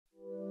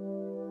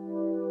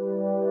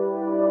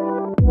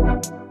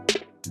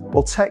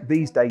Well, tech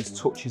these days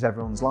touches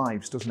everyone's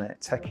lives, doesn't it?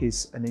 Tech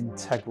is an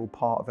integral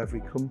part of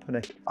every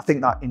company. I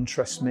think that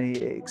interests me,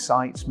 it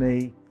excites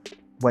me.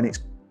 When it's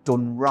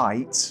done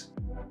right,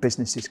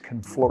 businesses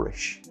can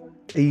flourish.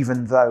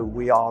 Even though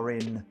we are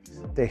in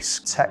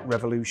this tech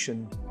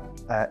revolution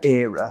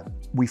era,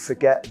 we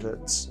forget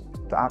that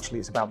actually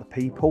it's about the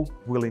people.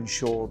 We'll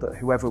ensure that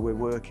whoever we're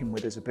working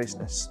with as a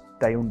business,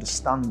 they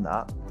understand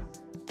that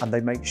and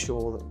they make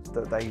sure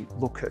that they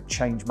look at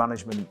change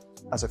management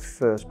as a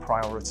first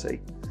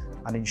priority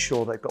and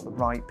ensure they've got the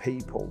right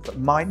people that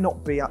might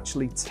not be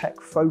actually tech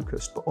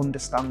focused, but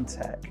understand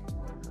tech.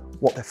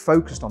 What they're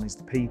focused on is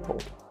the people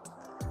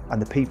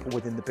and the people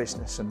within the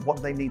business and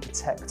what they need the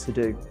tech to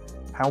do.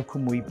 How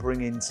can we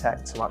bring in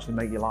tech to actually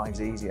make your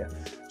lives easier?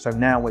 So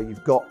now where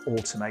you've got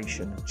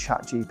automation,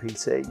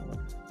 ChatGPT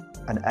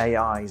and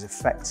AI is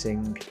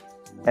affecting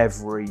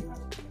every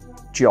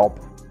job,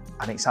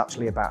 and it's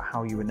actually about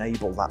how you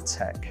enable that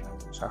tech.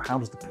 So how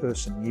does the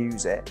person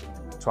use it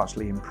to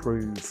actually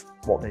improve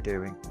what they're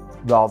doing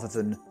rather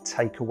than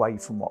take away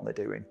from what they're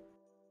doing?